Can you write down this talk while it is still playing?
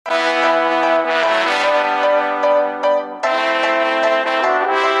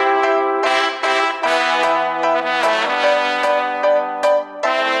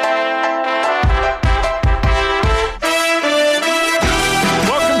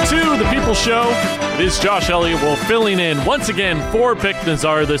People Show. It is Josh Elliott Wolf filling in once again for Pick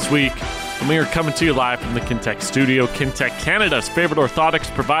Nazar this week. And we are coming to you live from the Kintec studio. Kintec, Canada's favorite orthotics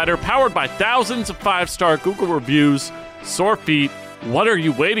provider, powered by thousands of 5-star Google reviews. Sore feet, what are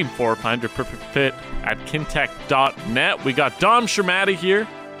you waiting for? Find your perfect fit at kintec.net. We got Dom Shermatti here,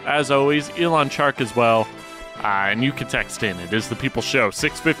 as always. Elon Chark as well. And you can text in. It is the People Show.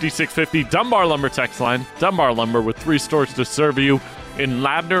 650-650 Dunbar Lumber text line. Dunbar Lumber with 3 stores to serve you in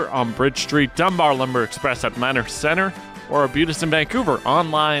Ladner on Bridge Street, Dunbar Lumber Express at Manor Center, or Arbutus in Vancouver,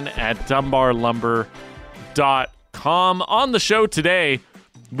 online at dunbarlumber.com. On the show today,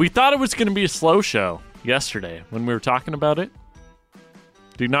 we thought it was going to be a slow show yesterday when we were talking about it.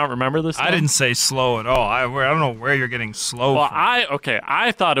 Do you not remember this? I didn't say slow at all. I don't know where you're getting slow from.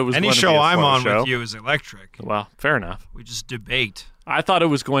 I thought it was any going to show be a I'm slow on show. with you is electric. Well, fair enough. We just debate. I thought it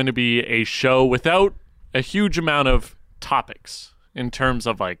was going to be a show without a huge amount of topics in terms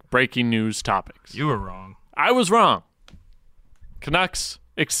of like breaking news topics. You were wrong. I was wrong. Canucks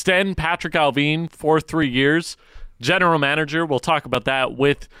extend Patrick Allvin for 3 years. General manager, we'll talk about that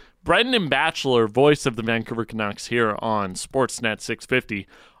with Brendan Batchelor, voice of the Vancouver Canucks here on Sportsnet 650.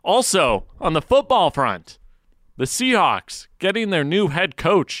 Also, on the football front, the Seahawks getting their new head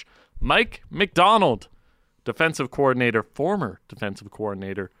coach, Mike McDonald, former defensive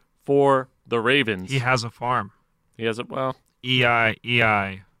coordinator for the Ravens. He has a farm. He has it, well.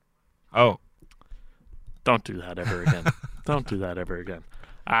 E-I. Oh. Don't do that ever again. Don't do that ever again.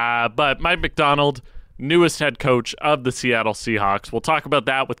 But Mike McDonald, newest head coach of the Seattle Seahawks. We'll talk about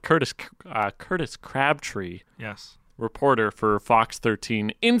that with Curtis Crabtree. Yes. Reporter for Fox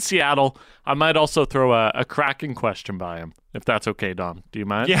 13 in Seattle. I might also throw a Kraken question by him, if that's okay, Dom. Do you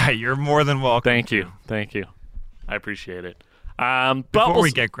mind? Yeah, you're more than welcome. Thank you. I appreciate it. Before we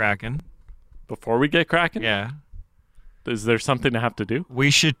get Kraken. Before we get Kraken? Yeah. Is there something to have to do?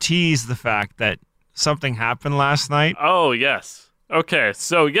 We should tease the fact that something happened last night. Oh, yes. Okay,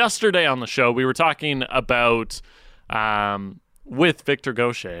 so yesterday on the show, we were talking about, with Victor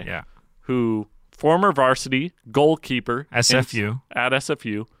Gaucher, who, former varsity goalkeeper. SFU. At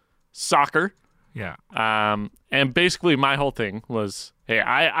SFU. Soccer. Yeah. And basically my whole thing was, hey,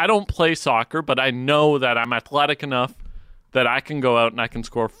 I don't play soccer, but I know that I'm athletic enough that I can go out and I can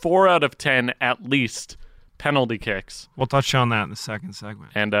score 4 out of 10 at least penalty kicks. We'll touch on that in the second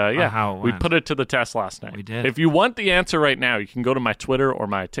segment. And how it we went. put it to the test last night. We did. If you want the answer right now, you can go to my Twitter or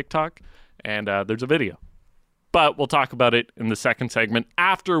my TikTok, and there's a video. But we'll talk about it in the second segment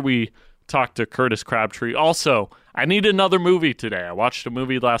after we talk to Curtis Crabtree. Also, I need another movie today. I watched a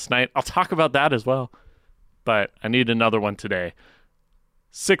movie last night. I'll talk about that as well. But I need another one today.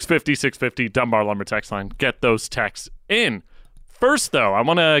 650 Dunbar Lumber text line. Get those texts in. First, though, I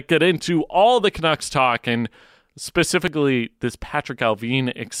want to get into all the Canucks talk and specifically this Patrick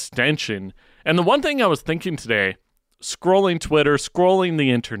Allvin extension. And the one thing I was thinking today, scrolling Twitter, scrolling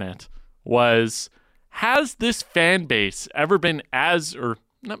the internet, was, has this fan base ever been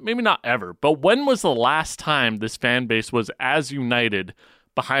maybe not ever, but when was the last time this fan base was as united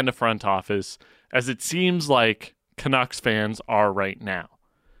behind a front office as it seems like Canucks fans are right now?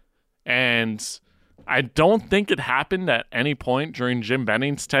 And I don't think it happened at any point during Jim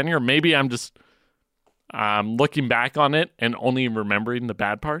Benning's tenure. Maybe I'm just looking back on it and only remembering the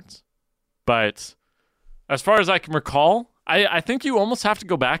bad parts. But as far as I can recall, I think you almost have to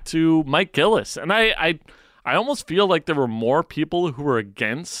go back to Mike Gillis. And I almost feel like there were more people who were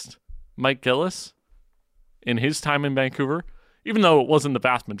against Mike Gillis in his time in Vancouver. Even though it wasn't the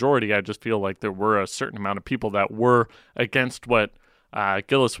vast majority, I just feel like there were a certain amount of people that were against what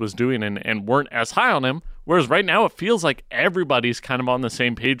Gillis was doing and weren't as high on him. Whereas right now it feels like everybody's kind of on the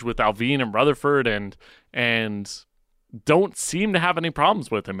same page with Allvin and Rutherford and don't seem to have any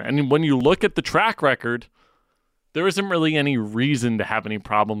problems with him. And when you look at the track record, there isn't really any reason to have any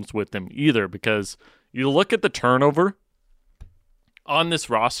problems with him either, because you look at the turnover on this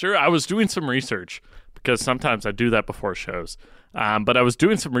roster. I was doing some research because sometimes I do that before shows. But I was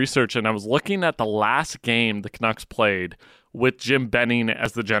doing some research and I was looking at the last game the Canucks played with Jim Benning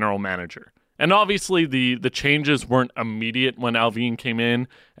as the general manager. And obviously the changes weren't immediate when Allvin came in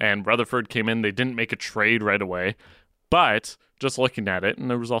and Rutherford came in. They didn't make a trade right away. But just looking at it, and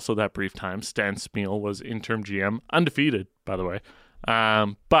there was also that brief time, Stan Smeal was interim GM, undefeated, by the way.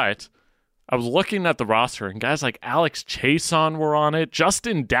 But I was looking at the roster, and guys like Alex Chason were on it.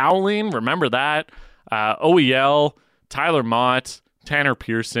 Justin Dowling, remember that? OEL, Tyler Mott, Tanner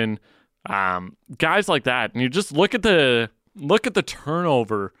Pearson, guys like that. And you just look at the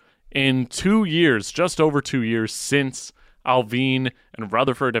turnover in 2 years, just over 2 years since Allvin and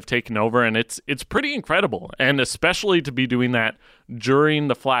Rutherford have taken over, and it's pretty incredible. And especially to be doing that during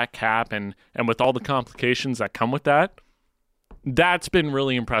the flat cap and with all the complications that come with that, that's been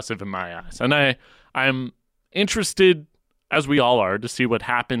really impressive in my eyes. And I'm interested, as we all are, to see what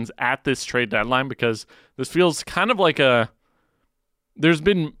happens at this trade deadline, because this feels kind of like there's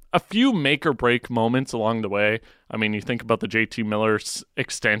been a few make or break moments along the way. I mean, you think about the JT Miller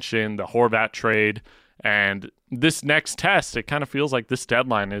extension, the Horvat trade, and this next test. It kind of feels like this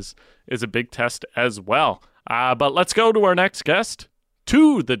deadline is a big test as well. But let's go to our next guest,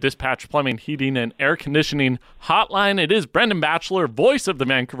 to the Dispatch Plumbing, Heating, and Air Conditioning Hotline. It is Brendan Batchelor, voice of the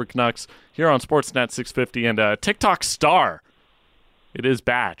Vancouver Canucks here on Sportsnet 650 and a TikTok star. It is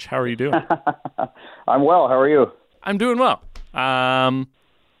Batch. How are you doing? I'm well. How are you? I'm doing well.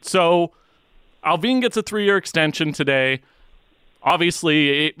 So Allvin gets a 3-year extension today.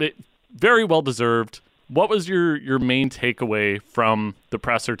 Obviously, it very well deserved. What was your main takeaway from the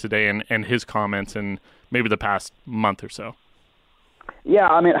presser today and his comments in maybe the past month or so? Yeah,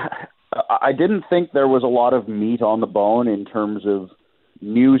 I mean, I didn't think there was a lot of meat on the bone in terms of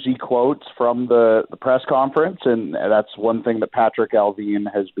newsy quotes from the press conference, and that's one thing that Patrick Allvin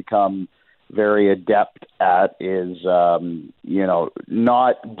has become very adept at, is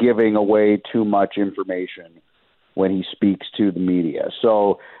not giving away too much information when he speaks to the media.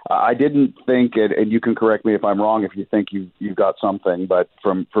 So I didn't think it, and you can correct me if I'm wrong if you think you've got something, but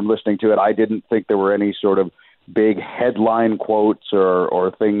from listening to it, I didn't think there were any sort of big headline quotes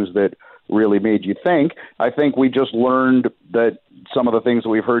or things that really made you think. I think we just learned that some of the things that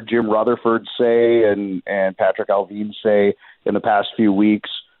we've heard Jim Rutherford say and Patrick Allvin say in the past few weeks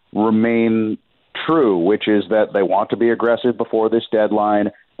remain true, which is that they want to be aggressive before this deadline.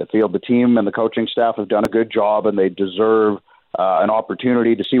 They feel the team and the coaching staff have done a good job, and they deserve an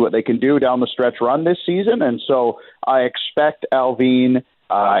opportunity to see what they can do down the stretch run this season. And so I expect Allvin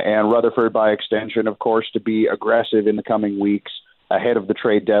and Rutherford, by extension, of course, to be aggressive in the coming weeks ahead of the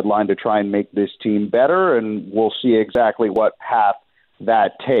trade deadline to try and make this team better, and we'll see exactly what path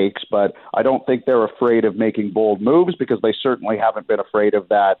that takes. But I don't think they're afraid of making bold moves, because they certainly haven't been afraid of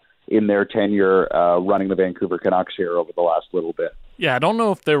that in their tenure running the Vancouver Canucks here over the last little bit. Yeah, I don't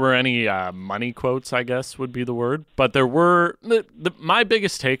know if there were any money quotes, I guess would be the word, but there were. My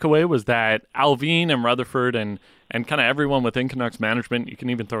biggest takeaway was that Allvin and Rutherford and kind of everyone within Canucks management, you can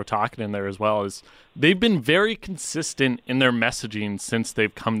even throw Tocchet in there as well, is they've been very consistent in their messaging since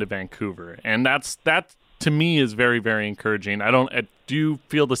they've come to Vancouver. And that to me is very, very encouraging. Do you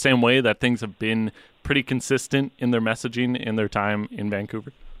feel the same way, that things have been pretty consistent in their messaging in their time in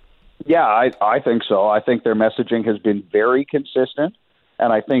Vancouver? Yeah, I think so. I think their messaging has been very consistent,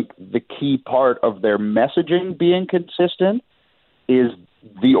 and I think the key part of their messaging being consistent is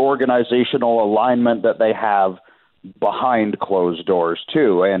the organizational alignment that they have behind closed doors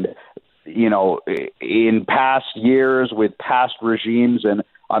too. And, in past years with past regimes, and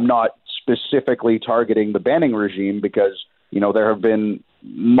I'm not specifically targeting the Benning regime because, there have been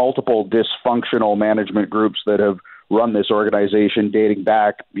multiple dysfunctional management groups that have run this organization dating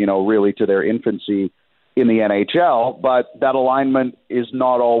back, really to their infancy in the NHL, but that alignment is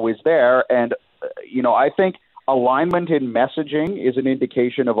not always there. And, I think alignment in messaging is an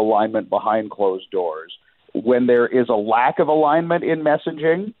indication of alignment behind closed doors. When there is a lack of alignment in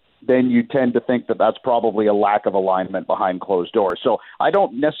messaging, then you tend to think that that's probably a lack of alignment behind closed doors. So I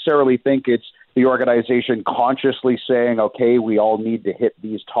don't necessarily think it's the organization consciously saying, okay, we all need to hit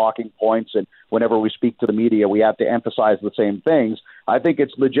these talking points, and whenever we speak to the media, we have to emphasize the same things. I think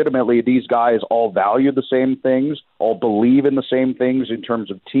it's legitimately these guys all value the same things, all believe in the same things in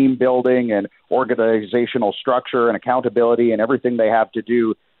terms of team building and organizational structure and accountability and everything they have to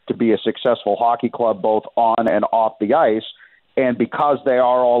do to be a successful hockey club both on and off the ice. And because they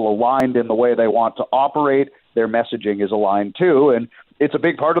are all aligned in the way they want to operate, their messaging is aligned too. And it's a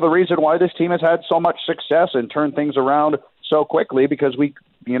big part of the reason why this team has had so much success and turned things around so quickly, because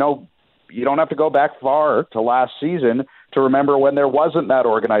you don't have to go back far to last season to remember when there wasn't that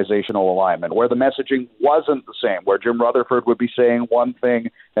organizational alignment, where the messaging wasn't the same, where Jim Rutherford would be saying one thing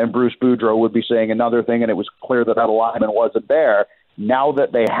and Bruce Boudreau would be saying another thing, and it was clear that alignment wasn't there. Now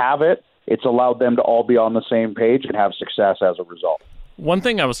that they have it, it's allowed them to all be on the same page and have success as a result. One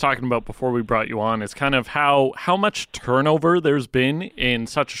thing I was talking about before we brought you on is kind of how much turnover there's been in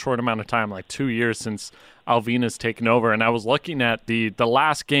such a short amount of time, like 2 years since Allvin has taken over. And I was looking at the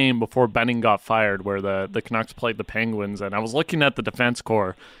last game before Benning got fired, where the Canucks played the Penguins, and I was looking at the defense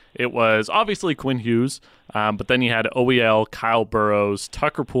core. It was obviously Quinn Hughes, but then you had OEL, Kyle Burrows,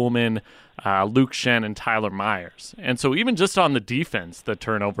 Tucker Poolman, Luke Shen, and Tyler Myers. And so even just on the defense, the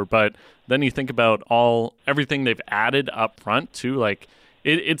turnover, but then you think about everything they've added up front too, like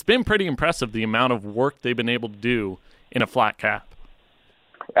it's been pretty impressive the amount of work they've been able to do in a flat cap.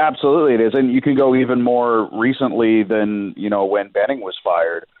 Absolutely it is. And you can go even more recently than, when Benning was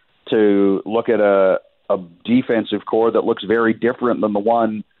fired to look at a defensive core that looks very different than the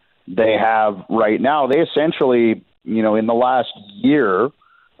one they have right now. They essentially, in the last year,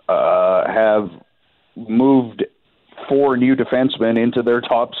 have moved 4 new defensemen into their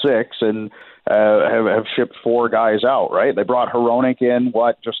top 6 and have shipped 4 guys out, right? They brought Hronek in,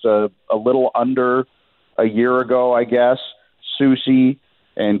 just a little under a year ago, I guess. Susie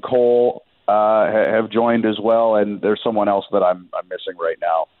and Cole have joined as well, and there's someone else that I'm missing right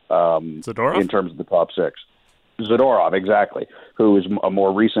now. Zadorov? In terms of the top 6. Zadorov, exactly, who is a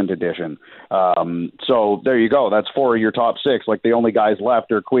more recent addition. So there you go. That's 4 of your top 6. Like, the only guys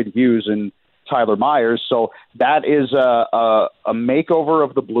left are Quinn Hughes and Tyler Myers. So that is a makeover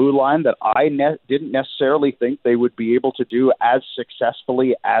of the blue line that I didn't necessarily think they would be able to do as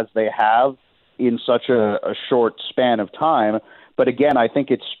successfully as they have in such a short span of time. But again, I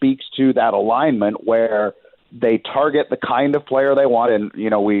think it speaks to that alignment where they target the kind of player they want. And,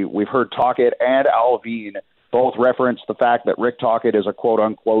 we've heard Tocchet and Allvin both reference the fact that Rick Tocchet is a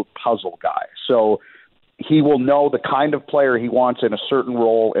quote-unquote puzzle guy. So he will know the kind of player he wants in a certain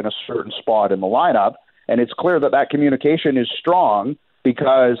role, in a certain spot in the lineup. And it's clear that communication is strong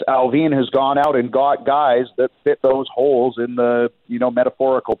because Allvin has gone out and got guys that fit those holes in the,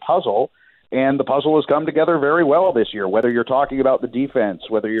 metaphorical puzzle. And the puzzle has come together very well this year, whether you're talking about the defense,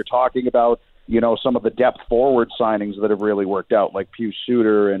 whether you're talking about, some of the depth forward signings that have really worked out, like Pius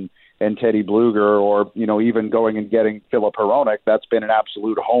Suter and Teddy Bluger, or, even going and getting Filip Hronek. That's been an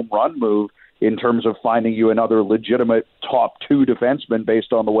absolute home run move in terms of finding you another legitimate top 2 defenseman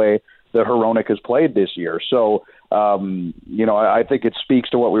based on the way that Hronek has played this year. So, I think it speaks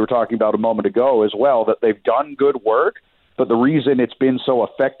to what we were talking about a moment ago as well, that they've done good work, but the reason it's been so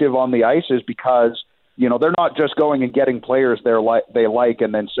effective on the ice is because, they're not just going and getting players they like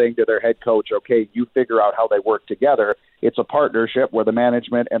and then saying to their head coach, okay, you figure out how they work together. It's a partnership where the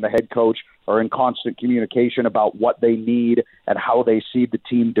management and the head coach are in constant communication about what they need and how they see the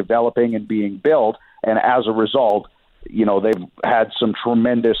team developing and being built. And as a result, they've had some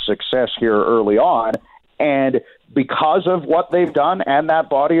tremendous success here early on. And because of what they've done and that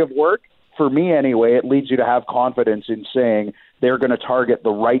body of work, for me anyway, it leads you to have confidence in saying they're going to target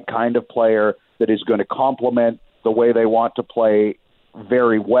the right kind of player that is going to complement the way they want to play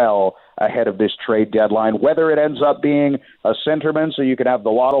very well ahead of this trade deadline, whether it ends up being a centerman so you can have the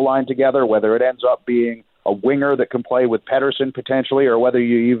Lotto line together, whether it ends up being a winger that can play with Pettersson potentially, or whether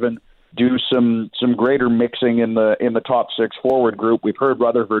you even do some greater mixing in the top 6 forward group. We've heard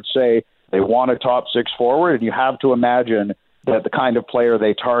Rutherford say they want a top 6 forward, and you have to imagine that the kind of player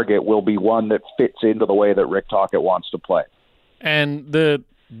they target will be one that fits into the way that Rick Tocchet wants to play. And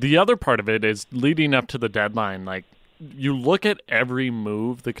the other part of it is leading up to the deadline, like, you look at every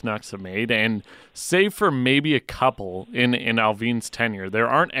move the Canucks have made, and save for maybe a couple in Allvin's tenure, there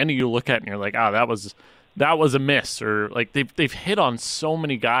aren't any you look at and you're like, that was a miss, or like they've hit on so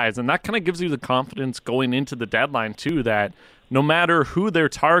many guys, and that kind of gives you the confidence going into the deadline too, that no matter who they're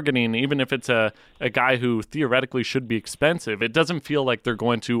targeting, even if it's a guy who theoretically should be expensive, it doesn't feel like they're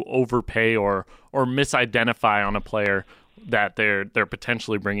going to overpay or misidentify on a player that they're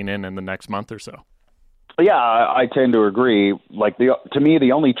potentially bringing in the next month or so. Yeah, I tend to agree. Like, to me,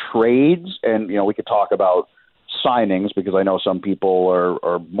 the only trades, and we could talk about signings because I know some people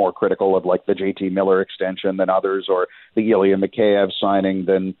are more critical of like the JT Miller extension than others, or the Ilya Mikheyev signing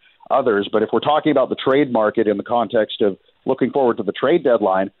than others. But if we're talking about the trade market in the context of looking forward to the trade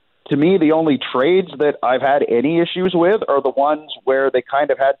deadline, to me, the only trades that I've had any issues with are the ones where they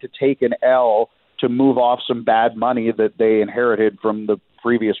kind of had to take an L to move off some bad money that they inherited from the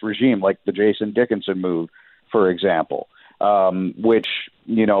previous regime, like the Jason Dickinson move, for example, which,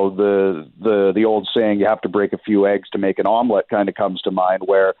 the old saying, you have to break a few eggs to make an omelet, kind of comes to mind,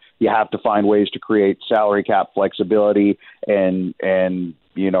 where you have to find ways to create salary cap flexibility and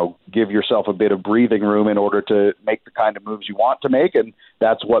give yourself a bit of breathing room in order to make the kind of moves you want to make. And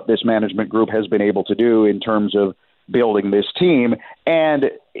that's what this management group has been able to do in terms of building this team.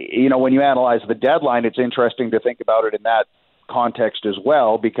 And, when you analyze the deadline, it's interesting to think about it in that context as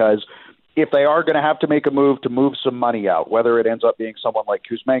well, because if they are going to have to make a move to move some money out, whether it ends up being someone like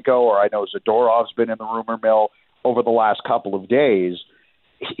Kuzmenko, or I know Zadorov's been in the rumor mill over the last couple of days,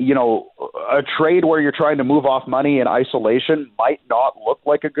 a trade where you're trying to move off money in isolation might not look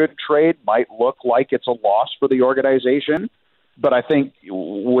like a good trade, might look like it's a loss for the organization. But I think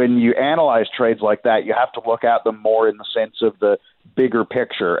when you analyze trades like that, you have to look at them more in the sense of the bigger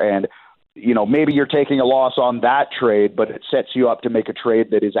picture. And, maybe you're taking a loss on that trade, but it sets you up to make a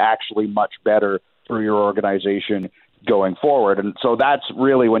trade that is actually much better for your organization going forward. And so that's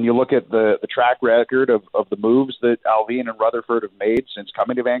really, when you look at the track record of the moves that Allvin and Rutherford have made since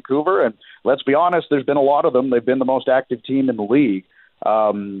coming to Vancouver, and let's be honest, there's been a lot of them. They've been the most active team in the league.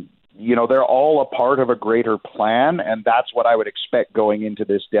 They're all a part of a greater plan, and that's what I would expect going into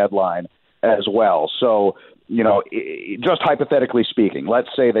this deadline as well. So, just hypothetically speaking, let's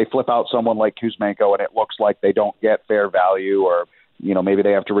say they flip out someone like Kuzmenko and it looks like they don't get fair value, or, maybe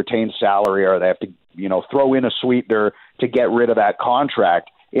they have to retain salary, or they have to, throw in a sweetener to get rid of that contract.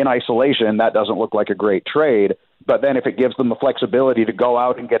 In isolation, that doesn't look like a great trade. But then if it gives them the flexibility to go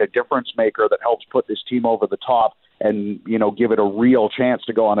out and get a difference maker that helps put this team over the top and, give it a real chance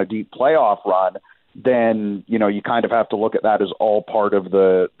to go on a deep playoff run, then, you kind of have to look at that as all part of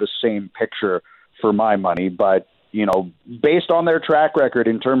the same picture for my money. But, based on their track record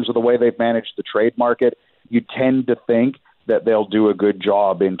in terms of the way they've managed the trade market, you tend to think that they'll do a good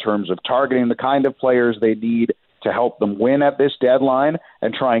job in terms of targeting the kind of players they need to help them win at this deadline,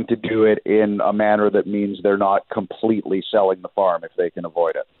 and trying to do it in a manner that means they're not completely selling the farm if they can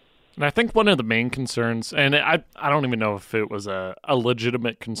avoid it. And I think one of the main concerns, and I don't even know if it was a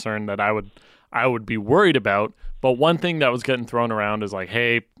legitimate concern that I would be worried about, but one thing that was getting thrown around is like,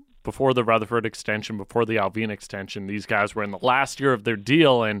 hey, before the Rutherford extension, before the Allvin extension, these guys were in the last year of their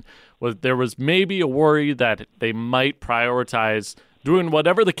deal, and there was maybe a worry that they might prioritize doing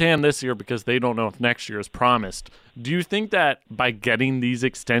whatever they can this year because they don't know if next year is promised. Do you think that by getting these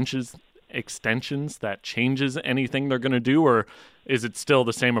extensions that changes anything they're going to do, or is it still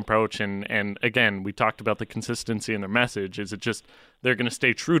the same approach? And again, we talked about the consistency in their message. Is it just they're going to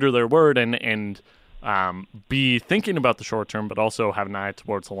stay true to their word and be thinking about the short term, but also have an eye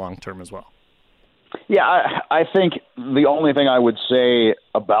towards the long term as well? Yeah, I think the only thing I would say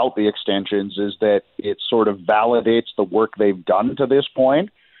about the extensions is that it sort of validates the work they've done to this point,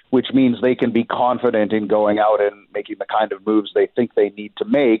 which means they can be confident in going out and making the kind of moves they think they need to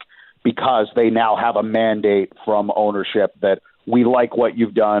make, because they now have a mandate from ownership that we like what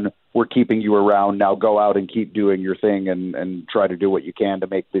you've done, we're keeping you around, now go out and keep doing your thing and try to do what you can to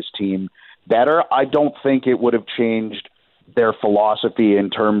make this team better. I don't think it would have changed their philosophy in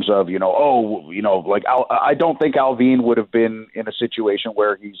terms of, I don't think Allvin would have been in a situation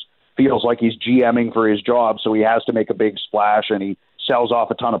where he feels like he's GMing for his job, so he has to make a big splash and he sells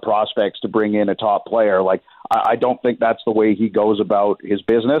off a ton of prospects to bring in a top player. Like, I don't think that's the way he goes about his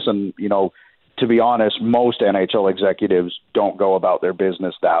business. And, to be honest, most NHL executives don't go about their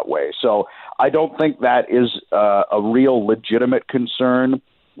business that way. So I don't think that is a real legitimate concern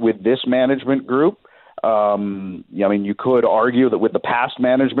with this management group. You could argue that with the past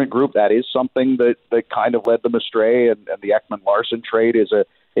management group, that is something that kind of led them astray, and the Ekman-Larson trade is an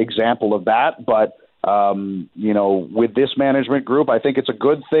example of that. But, with this management group, I think it's a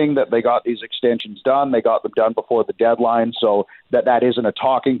good thing that they got these extensions done. They got them done before the deadline, so that isn't a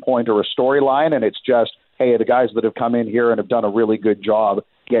talking point or a storyline, and it's just, hey, the guys that have come in here and have done a really good job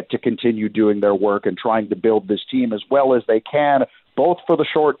get to continue doing their work and trying to build this team as well as they can, both for the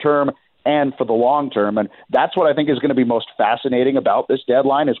short term and for the long term. And that's what I think is going to be most fascinating about this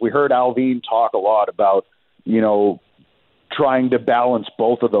deadline, is we heard Allvin talk a lot about, trying to balance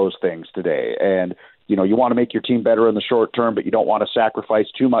both of those things today. And, you want to make your team better in the short term, but you don't want to sacrifice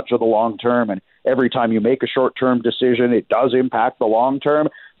too much of the long term. And every time you make a short-term decision, it does impact the long term.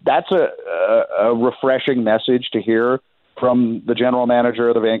 That's a refreshing message to hear from the general manager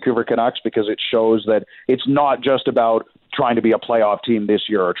of the Vancouver Canucks, because it shows that it's not just about trying to be a playoff team this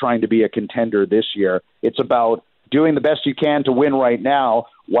year or trying to be a contender this year. It's about doing the best you can to win right now,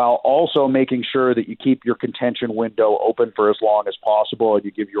 while also making sure that you keep your contention window open for as long as possible and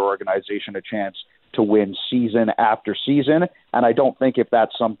you give your organization a chance to win season after season. And I don't think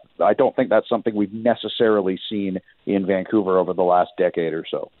that's something we've necessarily seen in Vancouver over the last decade or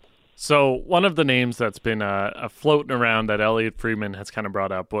so. So one of the names that's been floating around that Elliot Friedman has kind of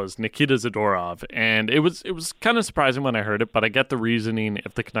brought up was Nikita Zadorov. And it was kind of surprising when I heard it, but I get the reasoning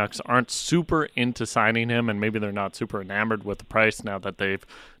if the Canucks aren't super into signing him, and maybe they're not super enamored with the price now that they've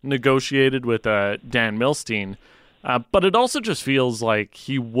negotiated with Dan Milstein. But it also just feels like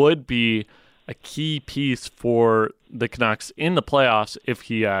he would be a key piece for the Canucks in the playoffs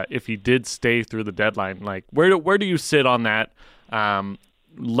if he did stay through the deadline. Like, where do you sit on that?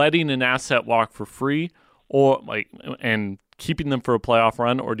 Letting an asset walk for free, or and keeping them for a playoff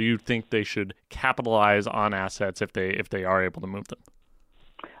run, or do you think they should capitalize on assets if they are able to move them?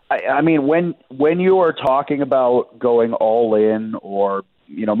 I mean, when you are talking about going all in, or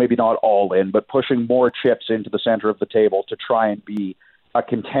maybe not all in, but pushing more chips into the center of the table to try and be a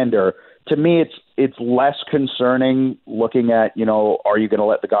contender, to me it's less concerning looking at, are you going to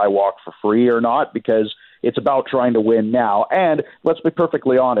let the guy walk for free or not, because it's about trying to win now. And let's be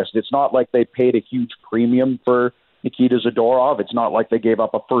perfectly honest, it's not like they paid a huge premium for Nikita Zadorov. It's not like they gave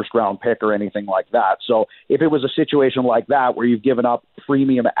up a first-round pick or anything like that. So if it was a situation like that where you've given up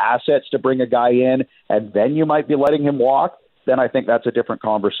premium assets to bring a guy in and then you might be letting him walk, then I think that's a different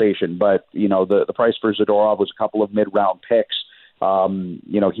conversation. But, the price for Zadorov was a couple of mid-round picks.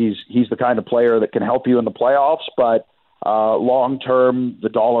 He's the kind of player that can help you in the playoffs, but long-term, the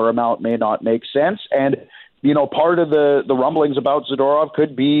dollar amount may not make sense. And, part of the rumblings about Zadorov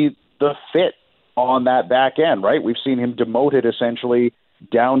could be the fit on that back end, right? We've seen him demoted essentially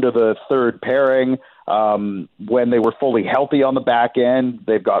down to the third pairing. When they were fully healthy on the back end,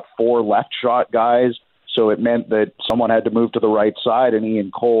 they've got 4 left shot guys. So it meant that someone had to move to the right side, and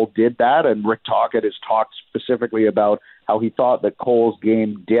Ian Cole did that. And Rick Tocchet has talked specifically about how he thought that Cole's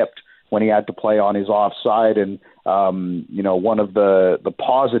game dipped when he had to play on his offside. And, one of the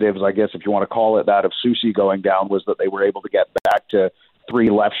positives, I guess, if you want to call it that, of Soucy going down was that they were able to get back to 3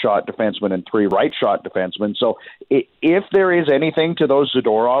 left shot defensemen and 3 right shot defensemen. So if there is anything to those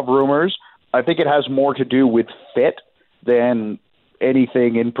Zadorov rumors, I think it has more to do with fit than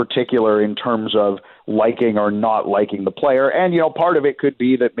anything in particular in terms of liking or not liking the player. And, part of it could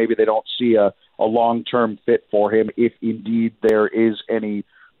be that maybe they don't see a long-term fit for him if indeed there is any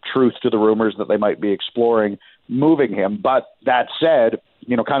truth to the rumors that they might be exploring moving him. But that said,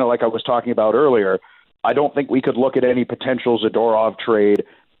 kind of like I was talking about earlier, I don't think we could look at any potential Zadorov trade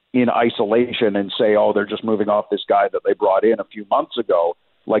in isolation and say, oh, they're just moving off this guy that they brought in a few months ago.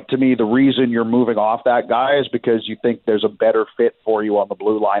 Like, to me, the reason you're moving off that guy is because you think there's a better fit for you on the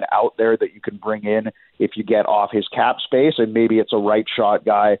blue line out there that you can bring in if you get off his cap space, and maybe it's a right shot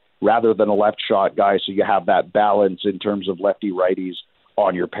guy rather than a left shot guy, so you have that balance in terms of lefty-righties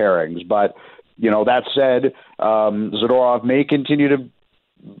on your pairings. But, that said, Zadorov may continue to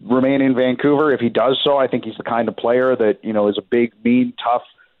remain in Vancouver. If he does so, I think he's the kind of player that, is a big, mean, tough,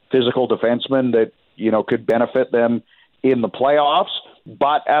 physical defenseman that, could benefit them in the playoffs.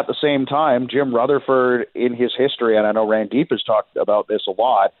 But at the same time, Jim Rutherford, in his history, and I know Randeep has talked about this a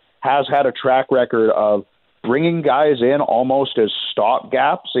lot, has had a track record of bringing guys in almost as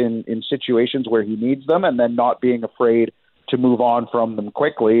stopgaps in situations where he needs them, and then not being afraid to move on from them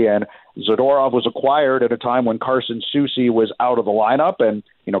quickly. And Zadorov was acquired at a time when Carson Soucy was out of the lineup, and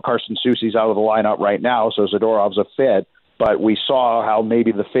Carson Soucy's out of the lineup right now, so Zadorov's a fit. But we saw how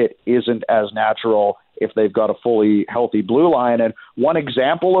maybe the fit isn't as natural if they've got a fully healthy blue line. And one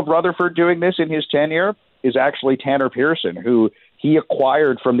example of Rutherford doing this in his tenure is actually Tanner Pearson, who he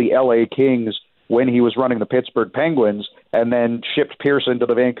acquired from the LA Kings when he was running the Pittsburgh Penguins, and then shipped Pearson to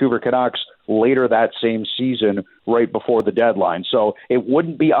the Vancouver Canucks later that same season, right before the deadline. So it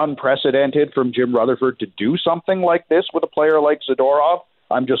wouldn't be unprecedented from Jim Rutherford to do something like this with a player like Zadorov.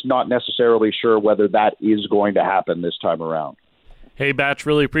 I'm just not necessarily sure whether that is going to happen this time around. Hey, Batch,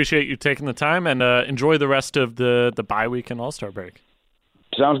 really appreciate you taking the time, and enjoy the rest of the bye week and All-Star break.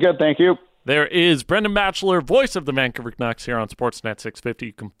 Sounds good. Thank you. There is Brendan Batchelor, voice of the Vancouver Canucks here on Sportsnet 650.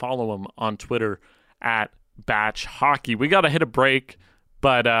 You can follow him on Twitter at Batch Hockey. We got to hit a break,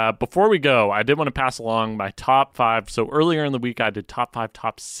 but before we go, I did want to pass along my top 5. So earlier in the week, I did top 5,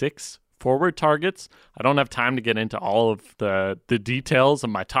 top 6 forward targets. I don't have time to get into all of the details of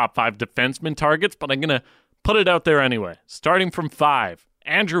my top 5 defenseman targets, but I'm going to put it out there anyway. Starting from 5,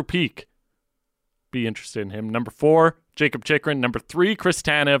 Andrew Peeke. Be interested in him. Number 4, Jacob Chikrin. Number 3, Chris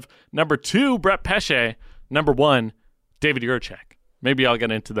Tanev. Number 2, Brett Pesce. Number 1, David Jiricek. Maybe I'll get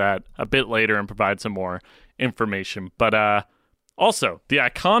into that a bit later and provide some more information. But also, the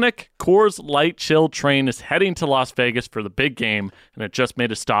iconic Coors Light Chill train is heading to Las Vegas for the big game, and it just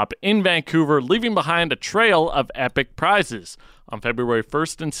made a stop in Vancouver, leaving behind a trail of epic prizes. On February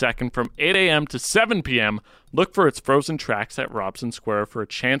 1st and 2nd from 8 a.m. to 7 p.m., look for its frozen tracks at Robson Square for a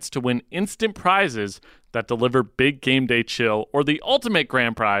chance to win instant prizes that deliver big game day chill, or the ultimate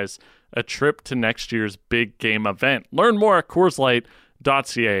grand prize, a trip to next year's big game event. Learn more at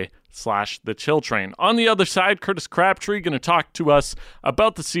CoorsLight.ca/the Chill Train. On the other side, Curtis Crabtree going to talk to us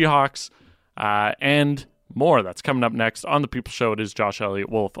about the Seahawks and more. That's coming up next on The People Show. It is Josh Elliott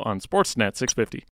Wolf on Sportsnet 650.